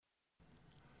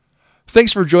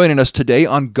Thanks for joining us today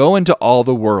on Go Into All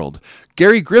the World.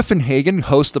 Gary Griffenhagen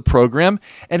hosts the program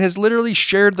and has literally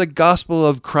shared the gospel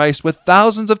of Christ with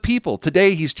thousands of people.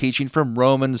 Today he's teaching from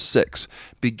Romans 6,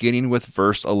 beginning with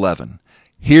verse 11.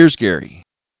 Here's Gary.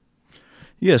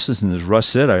 Yes, listen, as Russ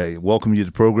said, I welcome you to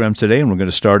the program today, and we're going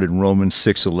to start in Romans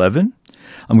 6:11.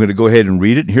 I'm going to go ahead and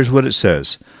read it. Here's what it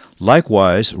says.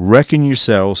 Likewise, reckon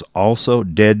yourselves also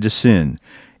dead to sin,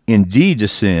 indeed to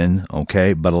sin,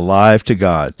 but alive to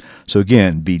God. So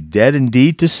again, be dead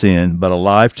indeed to sin, but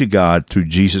alive to God through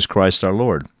Jesus Christ our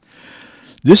Lord.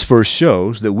 This verse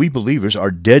shows that we believers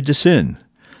are dead to sin.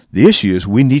 The issue is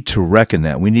we need to reckon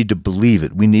that. We need to believe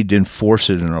it. We need to enforce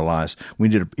it in our lives. We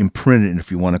need to imprint it,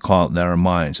 if you want to call it, in our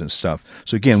minds and stuff.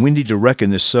 So again, we need to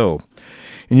reckon this so.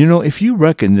 And if you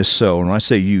reckon this so, and when I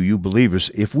say you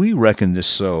believers, if we reckon this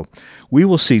so, we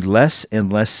will see less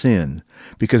and less sin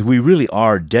because we really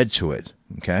are dead to it,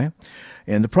 okay?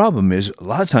 And the problem is, a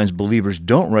lot of times believers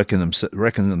don't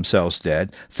reckon themselves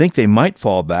dead, think they might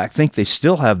fall back, think they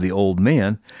still have the old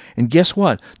man. And guess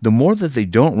what? The more that they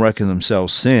don't reckon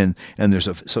themselves sin, and there's,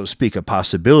 so to speak, a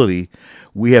possibility,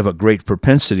 we have a great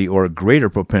propensity or a greater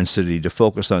propensity to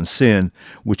focus on sin,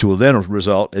 which will then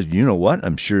result, as you know what,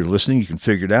 I'm sure you're listening, you can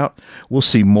figure it out, we'll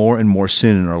see more and more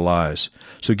sin in our lives.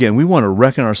 So again, we want to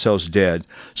reckon ourselves dead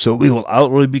so we will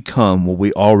outwardly become what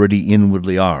we already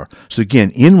inwardly are. So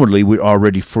again, inwardly we're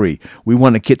already free. We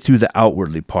want to get through the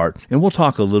outwardly part, and we'll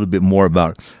talk a little bit more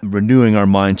about renewing our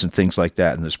minds and things like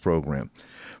that in this program.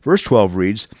 Verse 12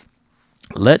 reads,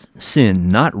 let sin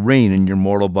not reign in your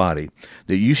mortal body,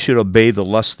 that you should obey the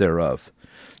lust thereof.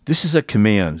 This is a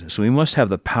command, so we must have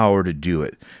the power to do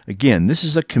it. Again, this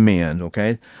is a command,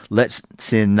 okay? Let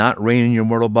sin not reign in your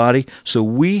mortal body, so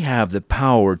we have the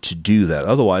power to do that.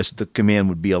 Otherwise, the command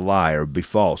would be a lie or be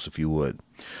false, if you would.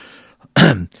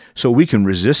 So we can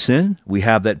resist sin. We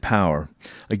have that power.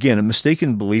 Again, a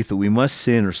mistaken belief that we must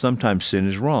sin or sometimes sin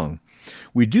is wrong.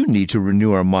 We do need to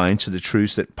renew our minds to the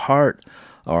truths that are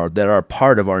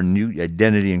part of our new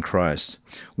identity in Christ.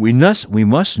 We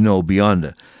must know beyond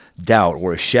a doubt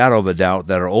or a shadow of a doubt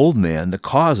that our old man, the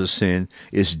cause of sin,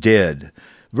 is dead.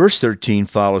 Verse 13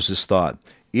 follows this thought.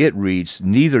 It reads,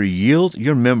 neither yield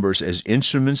your members as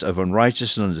instruments of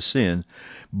unrighteousness unto sin,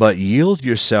 but yield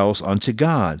yourselves unto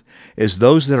God, as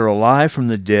those that are alive from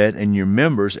the dead, and your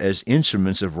members as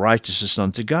instruments of righteousness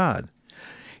unto God.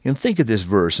 And think of this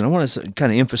verse, and I want to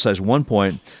kind of emphasize one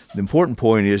point. The important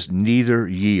point is neither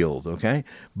yield, okay?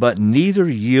 But neither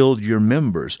yield your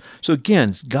members. So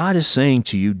again, God is saying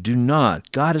to you, do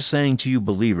not. God is saying to you,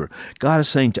 believer. God is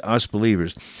saying to us,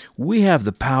 believers, we have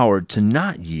the power to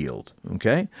not yield,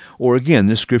 okay? Or again,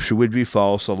 this scripture would be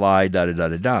false, a lie,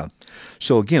 da-da-da-da-da.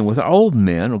 So again, with our old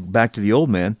man, back to the old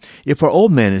man, if our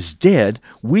old man is dead,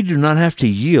 we do not have to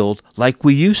yield like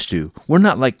we used to. We're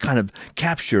not like kind of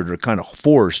captured or kind of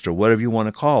forced or whatever you want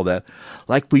to call that,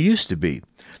 like we used to be.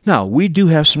 Now, we do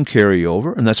have some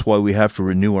carryover, and that's why we have to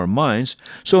renew our minds.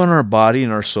 So in our body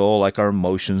and our soul, like our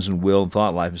emotions and will and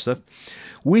thought life and stuff,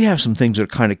 we have some things that are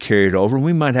kind of carried over.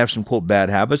 We might have some, quote, bad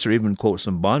habits or even, quote,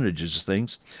 some bondages and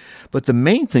things. But the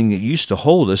main thing that used to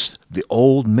hold us, the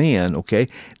old man, okay,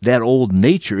 that old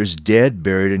nature is dead,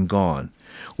 buried, and gone.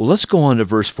 Well, let's go on to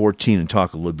verse 14 and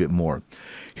talk a little bit more.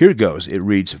 Here it goes. It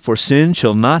reads, for sin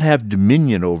shall not have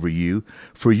dominion over you,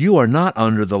 for you are not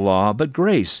under the law, but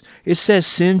grace. It says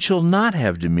sin shall not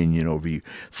have dominion over you.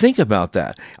 Think about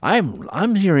that.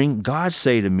 I'm hearing God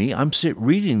say to me, I'm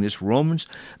reading this Romans,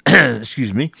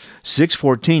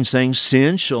 6:14, saying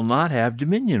sin shall not have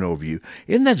dominion over you.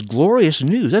 Isn't that glorious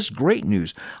news? That's great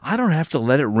news. I don't have to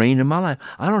let it reign in my life.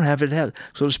 I don't have it,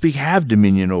 so to speak, have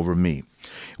dominion over me.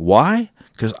 Why?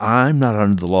 Because I'm not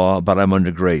under the law, but I'm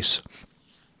under grace.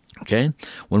 Okay,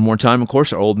 one more time, of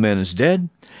course, our old man is dead.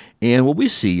 And what we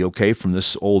see, okay, from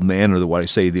this old man, or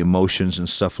the emotions and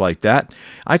stuff like that,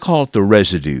 I call it the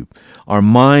residue. Our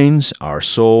minds, our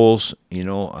souls,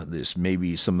 this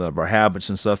maybe some of our habits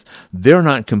and stuff, they're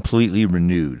not completely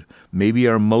renewed. Maybe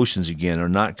our emotions, again, are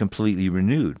not completely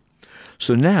renewed.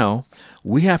 So now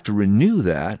we have to renew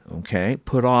that, okay?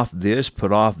 Put off this,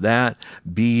 put off that,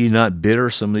 be ye not bitter,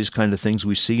 some of these kind of things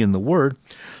we see in the Word.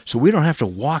 So we don't have to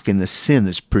walk in the sin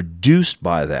that's produced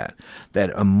by that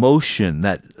emotion,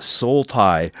 that soul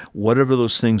tie, whatever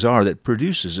those things are that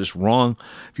produces this wrong,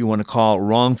 if you want to call it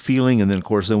wrong feeling, and then of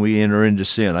course then we enter into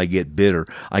sin. I get bitter,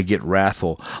 I get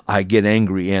wrathful, I get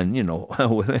angry, and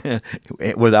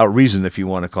without reason, if you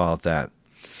want to call it that.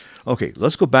 Okay,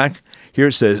 let's go back. Here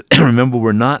it says, remember,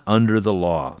 we're not under the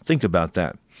law. Think about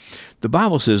that. The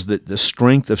Bible says that the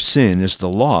strength of sin is the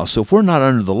law. So if we're not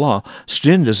under the law,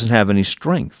 sin doesn't have any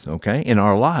strength, okay, in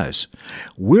our lives.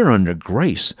 We're under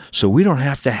grace, so we don't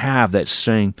have to have that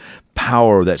same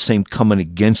power, that same coming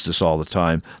against us all the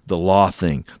time, the law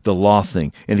thing.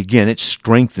 And again, it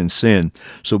strengthens sin.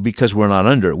 So because we're not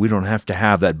under it, we don't have to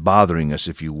have that bothering us,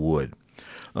 if you would.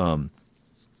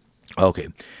 Okay.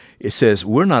 It says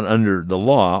we're not under the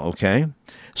law, okay?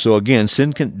 So again,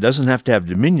 sin doesn't have to have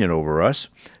dominion over us,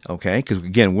 okay? Because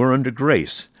again, we're under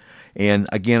grace. And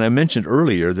again, I mentioned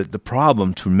earlier that the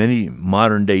problem to many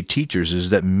modern-day teachers is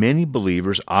that many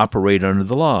believers operate under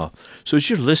the law. So as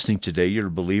you're listening today, you're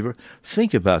a believer,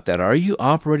 think about that. Are you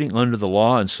operating under the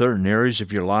law in certain areas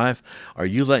of your life? Are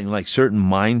you letting like certain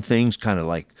mind things kind of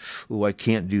like, oh, I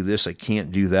can't do this, I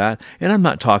can't do that? And I'm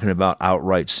not talking about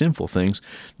outright sinful things.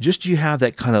 Just you have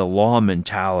that kind of law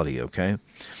mentality, okay?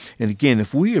 And again,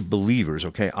 if we are believers,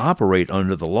 okay, operate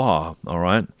under the law, all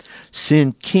right,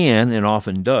 sin can and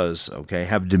often does, okay,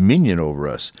 have dominion over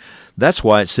us. That's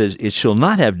why it says it shall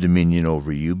not have dominion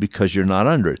over you because you're not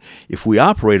under it. If we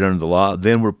operate under the law,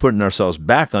 then we're putting ourselves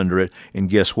back under it,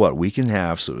 and guess what? We can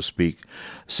have, so to speak,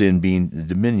 sin being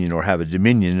dominion or have a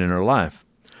dominion in our life.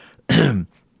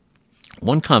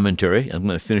 One commentary, I'm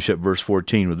going to finish up verse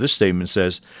 14 with this statement,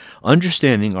 says,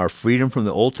 understanding our freedom from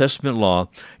the Old Testament law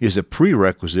is a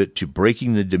prerequisite to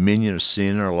breaking the dominion of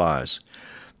sin in our lives.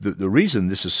 The reason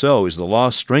this is so is the law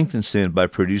strengthened sin by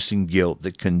producing guilt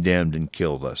that condemned and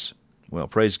killed us. Well,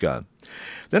 praise God.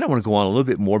 Then I want to go on a little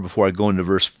bit more before I go into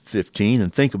verse 15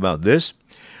 and think about this.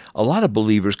 A lot of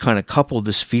believers kind of couple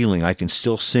this feeling, I can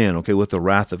still sin, okay, with the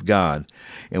wrath of God.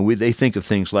 And they think of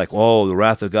things like, oh, the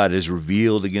wrath of God is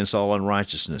revealed against all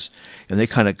unrighteousness. And they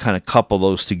kind of couple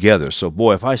those together. So,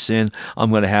 boy, if I sin,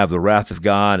 I'm going to have the wrath of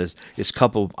God. It's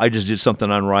coupled, I just did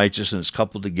something unrighteous, and it's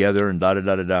coupled together, and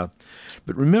da-da-da-da-da.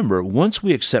 But remember, once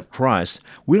we accept Christ,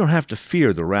 we don't have to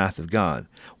fear the wrath of God.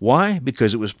 Why?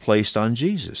 Because it was placed on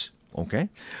Jesus. Okay?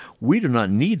 We do not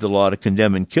need the law to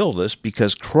condemn and kill us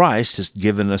because Christ has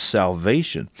given us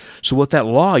salvation. So what that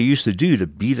law used to do to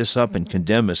beat us up and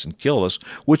condemn us and kill us,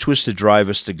 which was to drive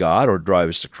us to God or drive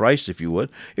us to Christ, if you would,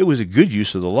 it was a good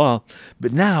use of the law.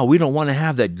 But now we don't want to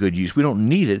have that good use. We don't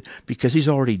need it because he's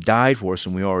already died for us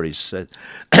and we already said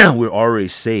we're already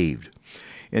saved.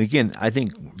 And again, I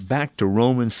think back to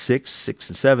Romans 6 and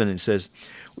 7, it says,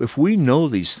 if we know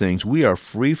these things, we are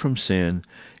free from sin,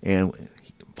 and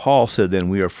Paul said then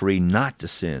we are free not to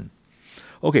sin.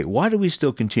 Okay, why do we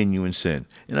still continue in sin?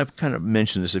 And I've kind of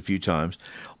mentioned this a few times.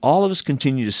 All of us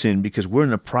continue to sin because we're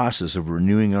in the process of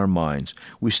renewing our minds.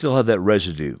 We still have that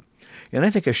residue. And I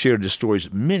think I've shared the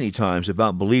stories many times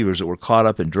about believers that were caught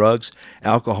up in drugs,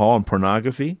 alcohol, and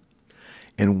pornography.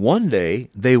 And one day,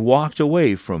 they walked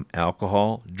away from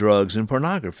alcohol, drugs, and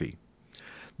pornography.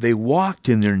 They walked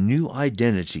in their new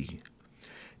identity.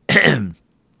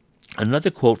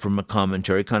 Another quote from a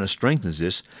commentary kind of strengthens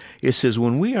this. It says,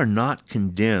 when we are not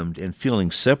condemned and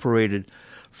feeling separated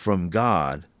from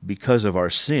God because of our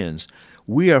sins,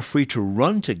 we are free to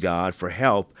run to God for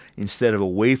help instead of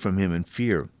away from him in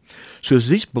fear. So as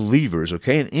these believers,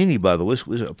 okay, and any, by the way,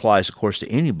 this applies, of course, to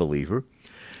any believer,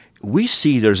 we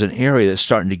see there's an area that's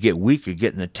starting to get weak or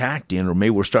getting attacked in, or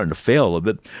maybe we're starting to fail a little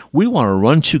bit. We want to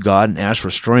run to God and ask for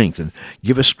strength and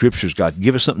give us scriptures, God.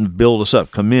 Give us something to build us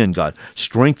up. Come in, God.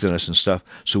 Strengthen us and stuff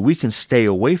so we can stay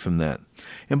away from that.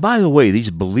 And by the way, these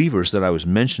believers that I was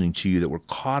mentioning to you that were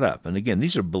caught up, and again,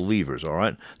 these are believers, all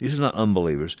right? These are not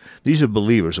unbelievers. These are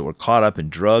believers that were caught up in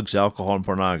drugs, alcohol, and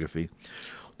pornography.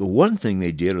 The one thing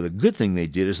they did, or the good thing they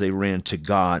did, is they ran to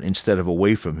God instead of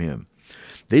away from him.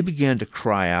 They began to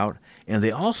cry out, and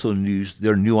they also knew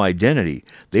their new identity.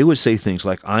 They would say things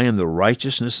like, I am the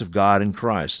righteousness of God in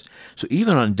Christ. So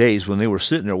even on days when they were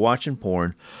sitting there watching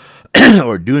porn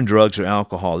or doing drugs or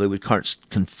alcohol, they would start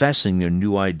confessing their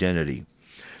new identity.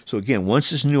 So again,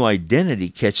 once this new identity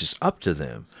catches up to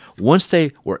them, once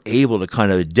they were able to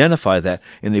kind of identify that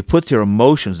and they put their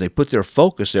emotions, they put their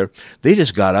focus there, they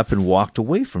just got up and walked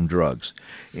away from drugs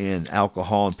and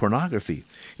alcohol and pornography.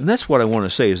 And that's what I want to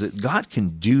say, is that God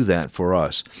can do that for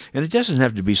us. And it doesn't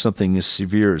have to be something as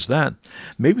severe as that.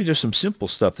 Maybe there's some simple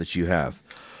stuff that you have.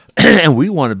 And we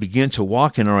want to begin to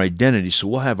walk in our identity, so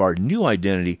we'll have our new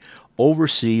identity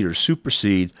oversee or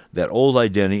supersede that old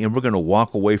identity, and we're going to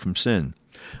walk away from sin.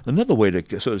 Another way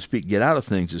to, so to speak, get out of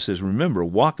things, it says, remember,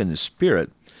 walk in the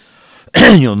Spirit,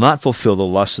 and you'll not fulfill the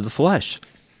lusts of the flesh.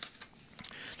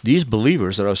 These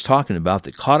believers that I was talking about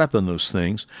that caught up in those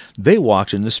things, they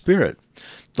walked in the Spirit.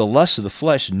 The lusts of the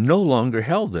flesh no longer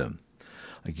held them.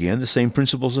 Again, the same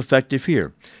principle is effective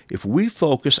here. If we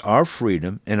focus our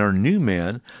freedom and our new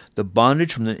man, the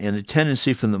bondage and the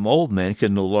tendency from the old man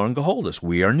can no longer hold us.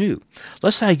 We are new.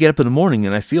 Let's say I get up in the morning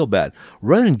and I feel bad.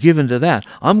 Rather than give into that,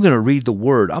 I'm going to read the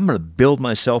Word. I'm going to build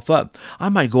myself up. I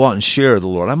might go out and share the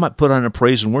Lord. I might put on a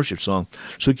praise and worship song.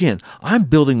 So again, I'm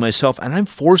building myself and I'm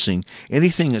forcing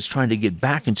anything that's trying to get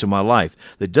back into my life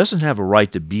that doesn't have a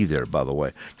right to be there, by the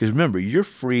way. Because remember, you're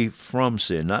free from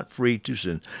sin, not free to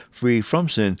sin, free from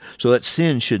sin, so that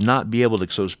sin should not be able to,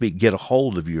 so to speak, get a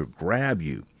hold of you or grab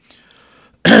you.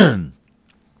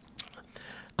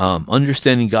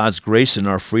 Understanding God's grace and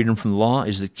our freedom from the law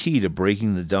is the key to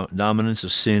breaking the dominance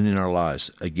of sin in our lives.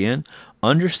 Again,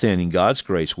 understanding God's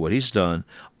grace, what He's done,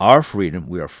 our freedom,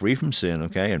 we are free from sin,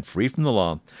 okay, and free from the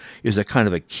law, is a kind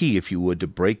of a key, if you would, to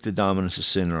break the dominance of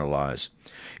sin in our lives.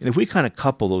 And if we kind of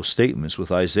couple those statements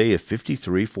with Isaiah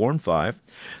 53, 4 and 5,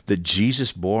 that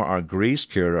Jesus bore our griefs,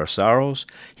 carried our sorrows,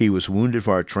 He was wounded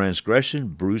for our transgression,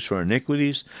 bruised for our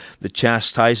iniquities, the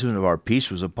chastisement of our peace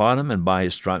was upon Him, and by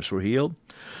His stripes we're healed.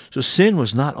 So sin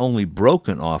was not only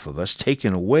broken off of us,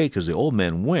 taken away because the old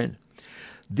man went.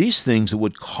 These things that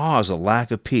would cause a lack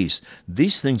of peace,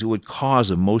 these things that would cause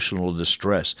emotional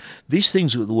distress, these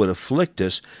things that would afflict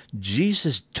us,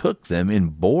 Jesus took them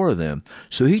and bore them.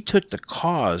 So He took the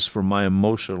cause for my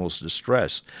emotional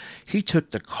distress. He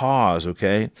took the cause,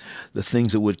 okay, the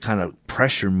things that would kind of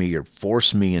pressure me or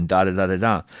force me and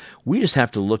da-da-da-da-da. We just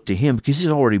have to look to Him because He's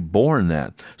already borne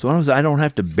that. So I don't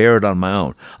have to bear it on my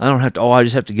own. I don't have to, I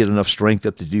just have to get enough strength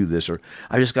up to do this, or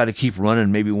I just got to keep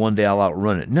running. Maybe one day I'll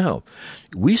outrun it. No.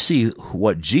 We see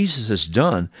what Jesus has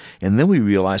done, and then we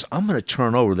realize I'm going to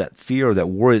turn over that fear or that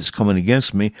worry that's coming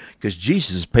against me because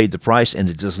Jesus has paid the price, and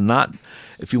it does not,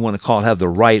 if you want to call it, have the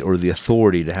right or the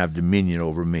authority to have dominion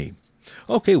over me.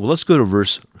 Okay, well, let's go to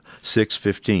verse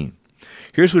 6:15.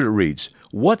 Here's what it reads.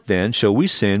 What then? Shall we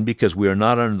sin because we are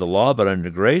not under the law but under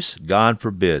grace? God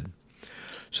forbid.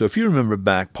 So if you remember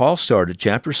back, Paul started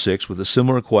chapter 6 with a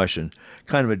similar question,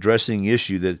 kind of addressing the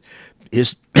issue that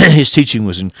his teaching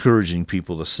was encouraging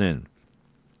people to sin.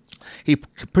 He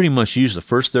pretty much used the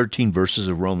first 13 verses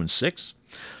of Romans 6,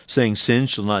 saying sin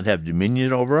shall not have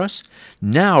dominion over us.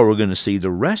 Now we're going to see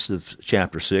the rest of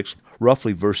chapter 6,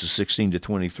 roughly verses 16 to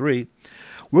 23.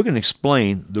 We're going to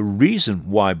explain the reason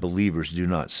why believers do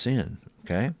not sin,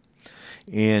 okay?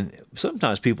 And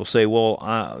sometimes people say, well,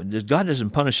 God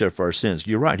doesn't punish us for our sins.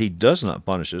 You're right, He does not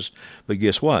punish us. But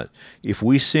guess what? If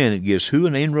we sin, it gives who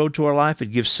an inroad to our life?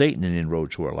 It gives Satan an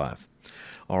inroad to our life.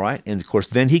 All right? And, of course,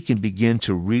 then he can begin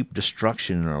to reap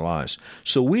destruction in our lives.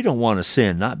 So we don't want to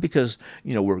sin, not because,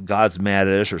 God's mad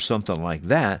at us or something like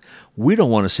that. We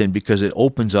don't want to sin because it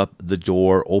opens up the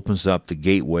door, opens up the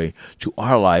gateway to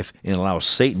our life and allows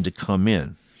Satan to come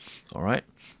in. All right?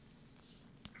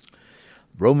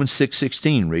 Romans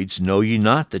 6:16 reads, Know ye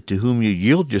not that to whom you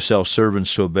yield yourselves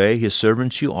servants to obey, His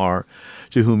servants you are,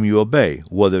 to whom you obey,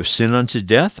 whether of sin unto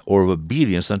death or of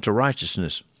obedience unto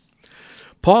righteousness?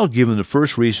 Paul given the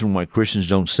first reason why Christians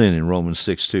don't sin in Romans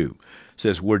 6:2.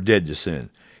 Says we're dead to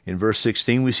sin. In verse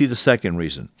 16, we see the second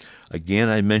reason. Again,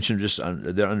 I mentioned just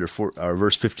under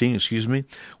verse 15,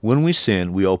 when we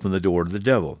sin, we open the door to the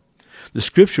devil. The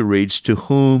scripture reads, To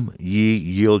whom ye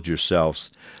yield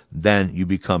yourselves, then you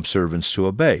become servants to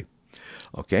obey.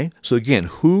 Okay? So again,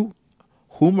 whom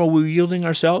are we yielding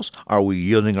ourselves? Are we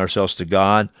yielding ourselves to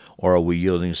God, or are we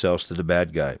yielding ourselves to the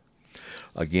bad guy?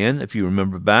 Again, if you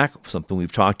remember back, something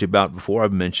we've talked about before,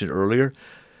 I've mentioned earlier,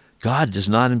 God does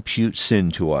not impute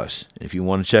sin to us. If you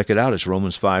want to check it out, it's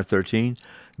Romans 5:13.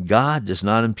 God does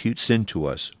not impute sin to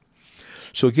us.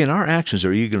 So again, our actions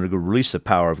are either going to release the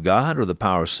power of God or the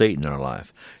power of Satan in our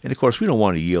life. And of course, we don't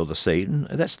want to yield to Satan.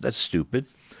 That's stupid.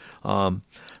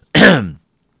 When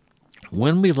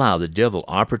we allow the devil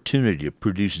opportunity to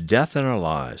produce death in our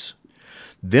lives,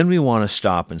 then we want to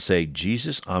stop and say,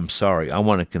 Jesus, I'm sorry. I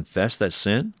want to confess that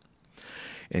sin.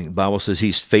 And the Bible says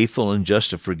He's faithful and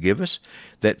just to forgive us.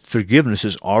 That forgiveness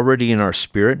is already in our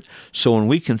spirit. So when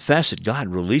we confess it, God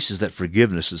releases that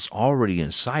forgiveness that's already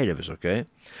inside of us, okay?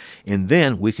 And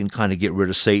then we can kind of get rid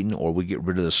of Satan, or we get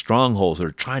rid of the strongholds that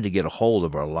are trying to get a hold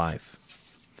of our life.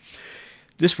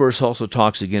 This verse also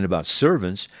talks again about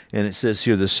servants, and it says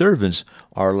here the servants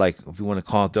are like, if you want to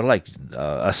call it, they're like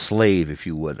a slave, if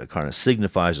you would. It kind of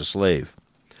signifies a slave.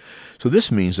 So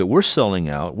this means that we're selling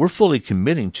out, we're fully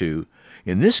committing to,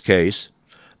 in this case,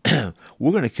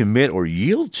 we're going to commit or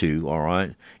yield to, all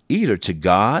right, either to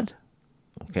God,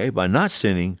 okay, by not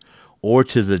sinning, or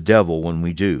to the devil when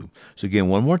we do. So again,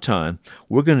 one more time,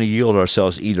 we're going to yield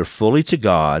ourselves either fully to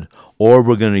God, or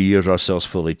we're going to yield ourselves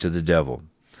fully to the devil.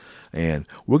 And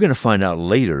we're going to find out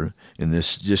later in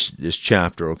this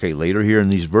chapter, okay, later here in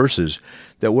these verses,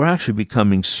 that we're actually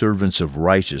becoming servants of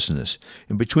righteousness.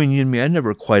 And between you and me, I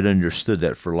never quite understood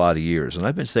that for a lot of years. And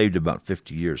I've been saved about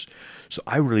 50 years. So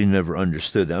I really never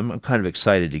understood that. I'm kind of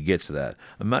excited to get to that.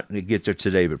 I'm not going to get there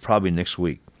today, but probably next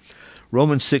week.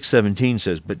 Romans 6:17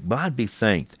 says, "But God be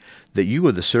thanked that you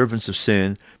are the servants of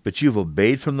sin, but you have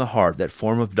obeyed from the heart that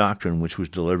form of doctrine which was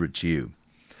delivered to you."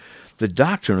 The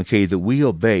doctrine, okay, that we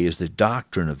obey is the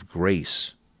doctrine of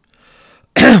grace.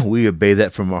 We obey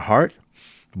that from our heart.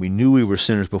 We knew we were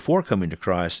sinners before coming to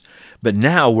Christ, but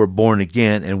now we're born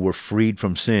again and we're freed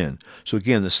from sin. So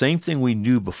again, the same thing we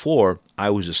knew before, I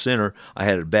was a sinner, I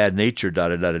had a bad nature,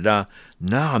 da-da-da-da-da.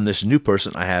 Now I'm this new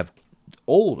person. I have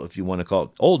old, if you want to call it,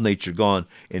 old nature gone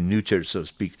and new nature, so to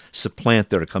speak, supplant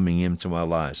that are coming into my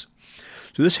lives.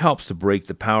 So this helps to break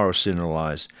the power of sin in our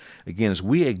lives. Again, as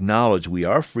we acknowledge we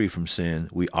are free from sin,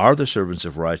 we are the servants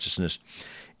of righteousness,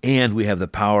 and we have the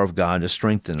power of God to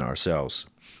strengthen ourselves.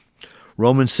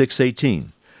 Romans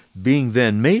 6:18, "Being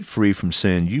then made free from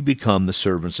sin, you become the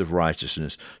servants of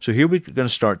righteousness." So here we're going to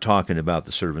start talking about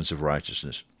the servants of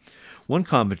righteousness. One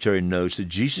commentary notes that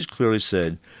Jesus clearly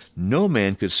said, no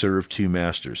man could serve two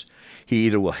masters. He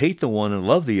either will hate the one and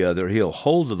love the other, or he'll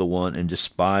hold to the one and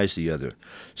despise the other.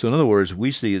 So in other words,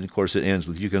 we see, of course, it ends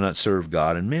with, you cannot serve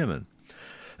God and mammon.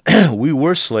 We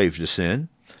were slaves to sin.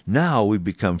 Now we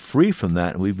become free from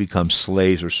that, and we become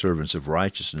slaves or servants of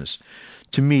righteousness.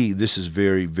 To me, this is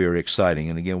very, very exciting.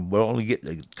 And again, we'll only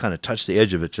kind of touch the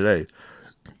edge of it today.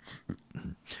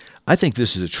 I think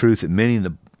this is a truth that many in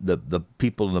the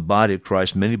people in the body of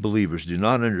Christ, many believers, do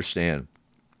not understand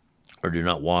or do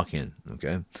not walk in.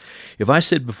 Okay, if I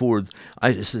said before,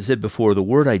 the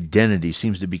word identity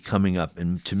seems to be coming up,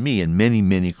 and to me, in many,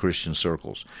 many Christian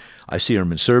circles. I see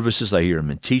them in services, I hear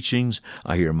them in teachings,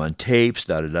 I hear them on tapes,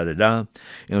 da-da-da-da-da.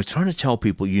 And I'm trying to tell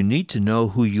people you need to know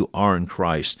who you are in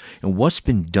Christ and what's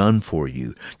been done for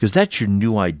you, because that's your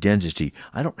new identity.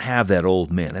 I don't have that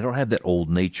old man. I don't have that old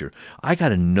nature. I got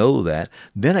to know that.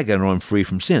 Then I got to know I'm free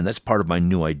from sin. That's part of my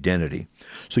new identity.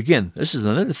 So again, this is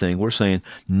another thing. We're saying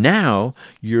now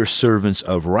you're servants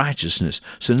of righteousness.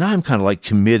 So now I'm kind of like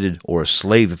committed, or a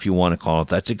slave, if you want to call it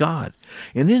that, to God.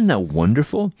 And isn't that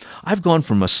wonderful? I've gone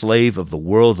from a slave of the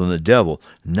world and the devil.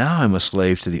 Now I'm a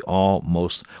slave to the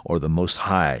the Most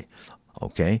High.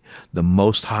 Okay? The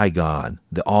Most High God,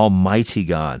 the Almighty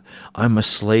God. I'm a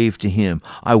slave to Him.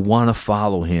 I want to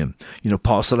follow Him.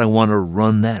 Paul said, I want to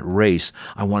run that race.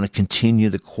 I want to continue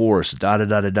the course,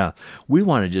 da-da-da-da-da. We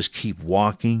want to just keep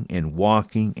walking and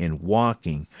walking and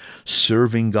walking,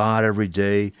 serving God every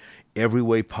day, every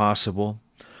way possible.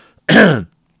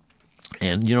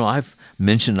 And, I've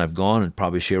mentioned I've gone and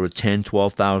probably shared with 10,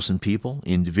 12,000 people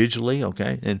individually,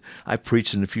 okay? And I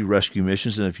preached in a few rescue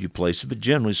missions in a few places, but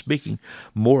generally speaking,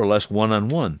 more or less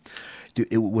one-on-one.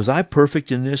 Was I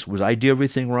perfect in this? Was I do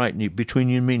everything right between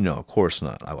you and me? No, of course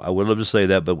not. I would love to say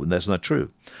that, but that's not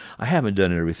true. I haven't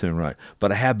done everything right,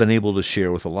 but I have been able to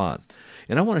share with a lot.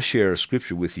 And I want to share a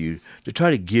scripture with you to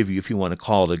try to give you, if you want to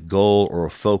call it a goal or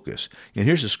a focus. And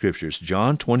here's the scripture. It's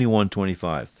John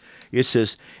 21:25. It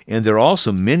says, "And there are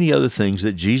also many other things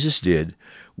that Jesus did,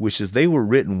 which if they were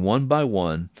written one by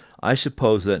one, I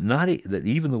suppose that that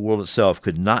even the world itself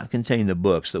could not contain the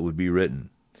books that would be written."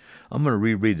 I'm going to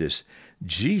reread this.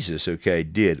 Jesus,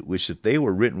 did, which if they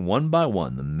were written one by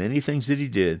one, the many things that He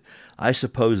did, I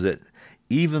suppose that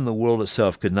even the world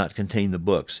itself could not contain the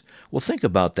books. Well, think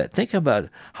about that. Think about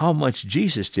how much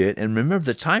Jesus did, and remember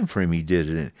the time frame He did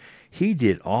it in. He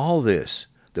did all this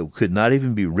that could not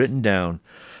even be written down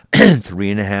in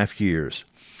 3.5 years.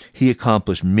 He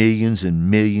accomplished millions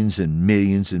and millions and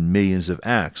millions and millions of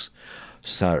acts.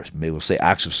 Maybe we'll say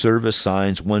acts of service,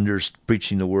 signs, wonders,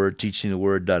 preaching the word, teaching the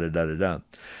word, da-da-da-da-da.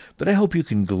 But I hope you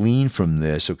can glean from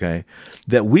this,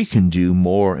 that we can do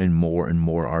more and more and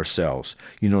more ourselves.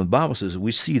 The Bible says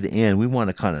we see the end. We want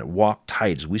to kind of walk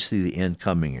tight as we see the end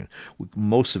coming. And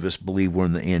most of us believe we're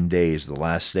in the end days, the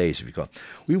last days, if you call it.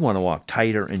 We want to walk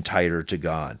tighter and tighter to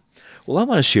God. Well, I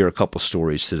want to share a couple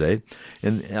stories today,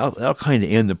 and I'll kind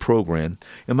of end the program.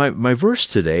 And my verse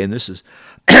today, and this is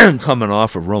coming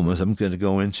off of Romans, I'm going to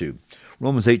go into.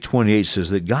 Romans 8:28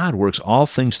 says that God works all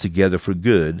things together for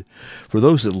good for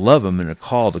those that love Him and are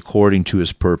called according to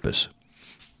His purpose.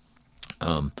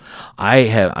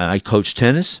 I coached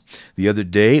tennis. The other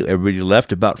day, everybody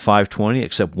left about 5:20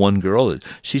 except one girl.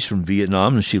 She's from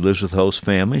Vietnam and she lives with host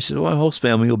family. She said, "Well, host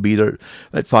family will be there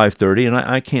at 5:30, and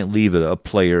I can't leave a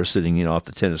player sitting off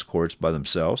the tennis courts by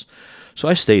themselves." So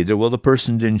I stayed there. Well, the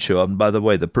person didn't show up. And by the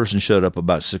way, the person showed up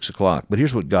about 6 o'clock. But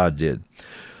here's what God did.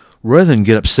 Rather than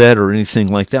get upset or anything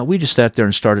like that, we just sat there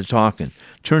and started talking.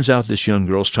 Turns out this young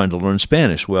girl's trying to learn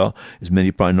Spanish. Well, as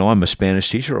many probably know, I'm a Spanish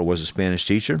teacher, or was a Spanish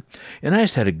teacher, and I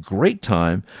just had a great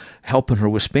time helping her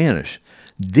with Spanish.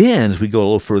 Then, as we go a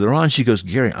little further on, she goes,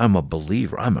 Gary, I'm a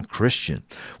believer. I'm a Christian.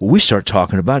 Well, we start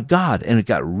talking about God, and it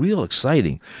got real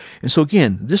exciting. And so,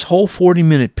 again, this whole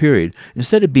 40-minute period,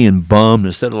 instead of being bummed,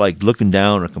 instead of like looking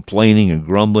down or complaining and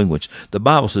grumbling, which the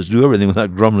Bible says do everything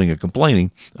without grumbling or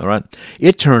complaining, all right,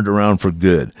 it turned around for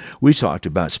good. We talked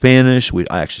about Spanish.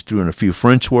 I actually threw in a few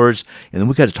French words, and then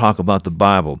we got to talk about the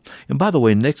Bible. And by the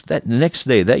way, the next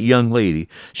day, that young lady,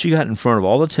 she got in front of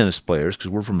all the tennis players,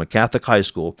 because we're from a Catholic high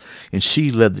school, and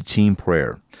she led the team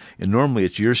prayer. And normally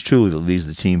it's yours truly that leads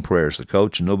the team prayers. The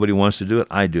coach, and nobody wants to do it,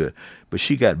 I do it. But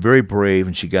she got very brave,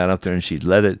 and she got up there and she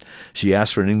led it. She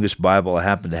asked for an English Bible. I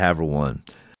happened to have her one.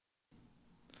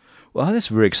 Well, that's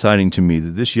very exciting to me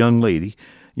that this young lady,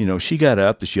 she got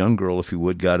up, this young girl, if you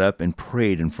would, got up and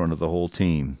prayed in front of the whole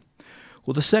team.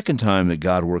 Well, the second time that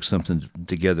God worked something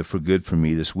together for good for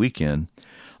me this weekend,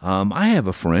 I have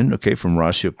a friend, from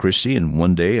Ratio Christi, and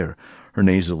one day her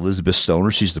name's Elizabeth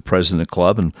Stoner. She's the president of the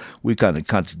club, and we kind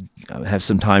of have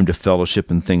some time to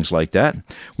fellowship and things like that.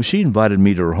 Well, she invited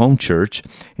me to her home church,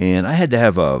 and I had to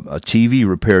have a TV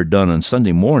repair done on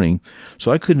Sunday morning, so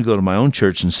I couldn't go to my own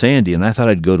church in Sandy, and I thought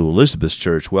I'd go to Elizabeth's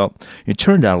church. Well, it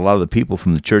turned out a lot of the people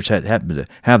from the church happened to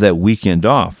have that weekend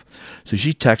off. So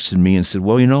she texted me and said,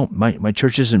 well, my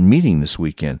church isn't meeting this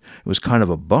weekend. It was kind of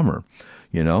a bummer.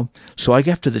 So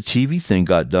after the TV thing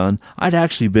got done, I'd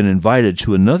actually been invited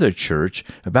to another church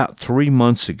about 3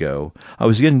 months ago. I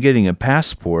was getting a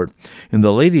passport, and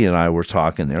the lady and I were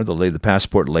talking there, the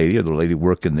passport lady, or the lady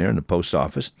working there in the post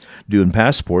office doing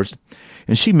passports,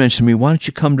 and she mentioned to me, why don't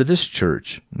you come to this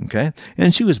church, okay?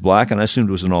 And she was black, and I assumed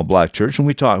it was an all-black church, and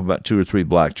we talked about 2 or 3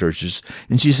 black churches,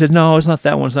 and she said, no, it's not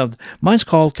that one. It's not. Mine's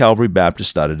called Calvary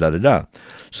Baptist, da-da-da-da-da.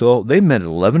 So they met at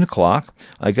 11 o'clock.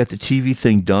 I got the TV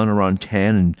thing done around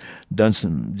 10 and done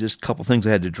just a couple things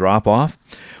I had to drop off.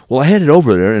 Well, I headed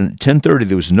over there, and at 10:30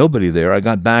 there was nobody there. I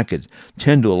got back at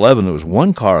 10 to 11. There was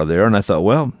one car there, and I thought,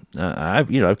 well, I've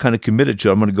kind of committed to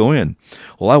it. I'm going to go in.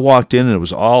 Well, I walked in, and it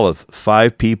was all of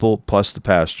 5 people plus the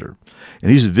pastor.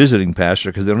 And he's a visiting pastor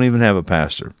because they don't even have a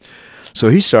pastor. So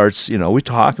he starts, we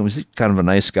talk, and he's kind of a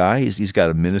nice guy. He's got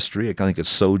a ministry, I think it's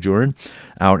Sojourn,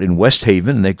 out in West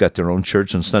Haven, and they've got their own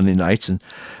church on Sunday nights, and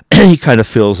he kind of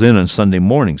fills in on Sunday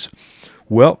mornings.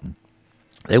 Well,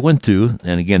 they went through,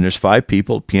 and again, there's 5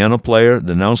 people, piano player,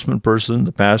 the announcement person,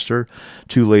 the pastor,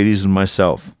 2 ladies, and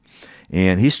myself.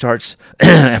 And he starts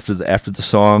after the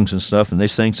songs and stuff, and they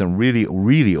sang some really,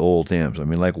 really old hymns. I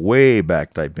mean, like way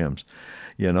back type hymns,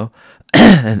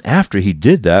 And after he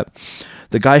did that,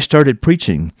 the guy started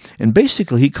preaching, and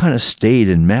basically he kind of stayed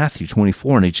in Matthew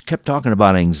 24, and he just kept talking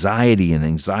about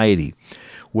anxiety.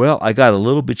 Well, I got a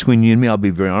little between you and me, I'll be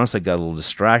very honest, I got a little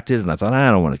distracted, and I thought, I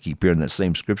don't want to keep hearing that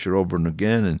same scripture over and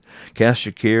again, and cast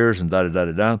your cares, and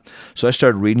da-da-da-da-da. So I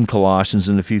started reading Colossians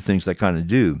and a few things I kind of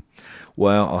do.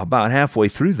 Well, about halfway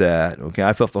through that,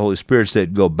 I felt the Holy Spirit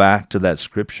said, go back to that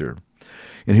scripture.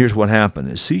 And here's what happened.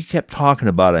 As he kept talking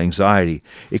about anxiety,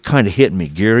 it kind of hit me.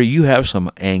 Gary, you have some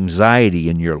anxiety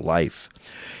in your life.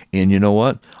 And you know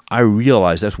what? I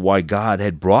realized that's why God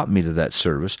had brought me to that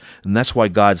service, and that's why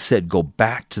God said, go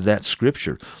back to that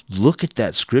scripture. Look at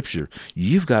that scripture.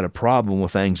 You've got a problem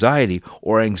with anxiety,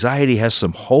 or anxiety has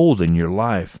some hold in your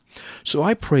life. So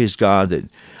I praise God that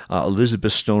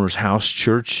Elizabeth Stoner's house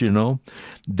church,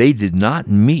 they did not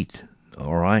meet,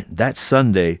 all right, that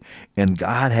Sunday, and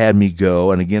God had me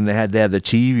go, and again, they had to have the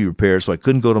TV repaired, so I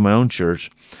couldn't go to my own church.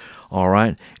 All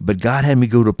right, but God had me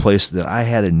go to a place that I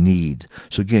had a need.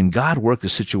 So again, God worked the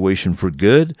situation for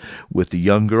good with the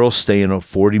young girl staying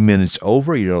 40 minutes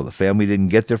over. The family didn't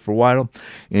get there for a while,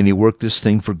 and he worked this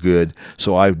thing for good.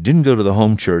 So I didn't go to the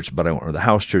home church, or the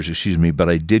house church, but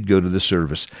I did go to the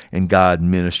service, and God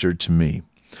ministered to me.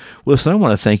 Well, listen, I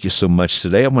want to thank you so much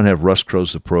today. I'm going to have Russ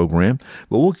close the program,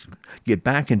 but we'll get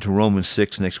back into Romans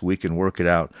 6 next week and work it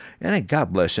out. And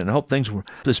God bless you, and I hope things were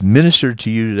just ministered to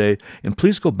you today. And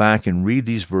please go back and read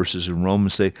these verses in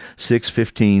Romans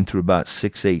 6:15 through about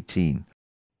 6:18.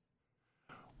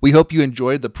 We hope you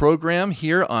enjoyed the program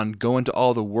here on Go Into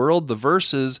All the World. The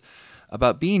verses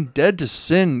about being dead to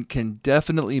sin can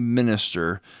definitely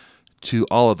minister to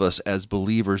all of us as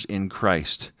believers in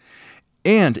Christ.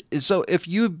 And so if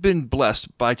you've been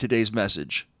blessed by today's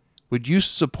message, would you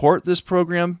support this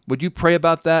program? Would you pray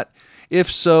about that?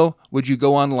 If so, would you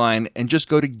go online and just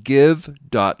go to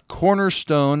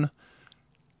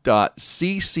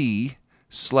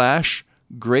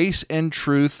give.cornerstone.cc/Grace and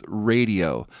Truth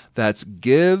Radio. That's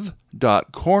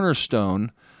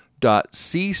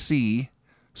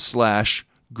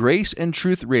give.cornerstone.cc/Grace and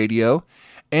Truth Radio.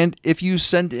 And if you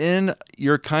send in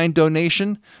your kind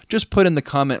donation, just put in the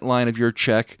comment line of your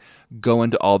check, "Go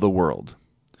into all the world."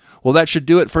 Well, that should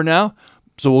do it for now.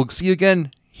 So we'll see you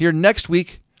again here next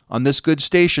week on this good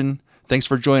station. Thanks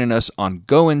for joining us on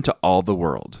Go Into All the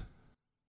World.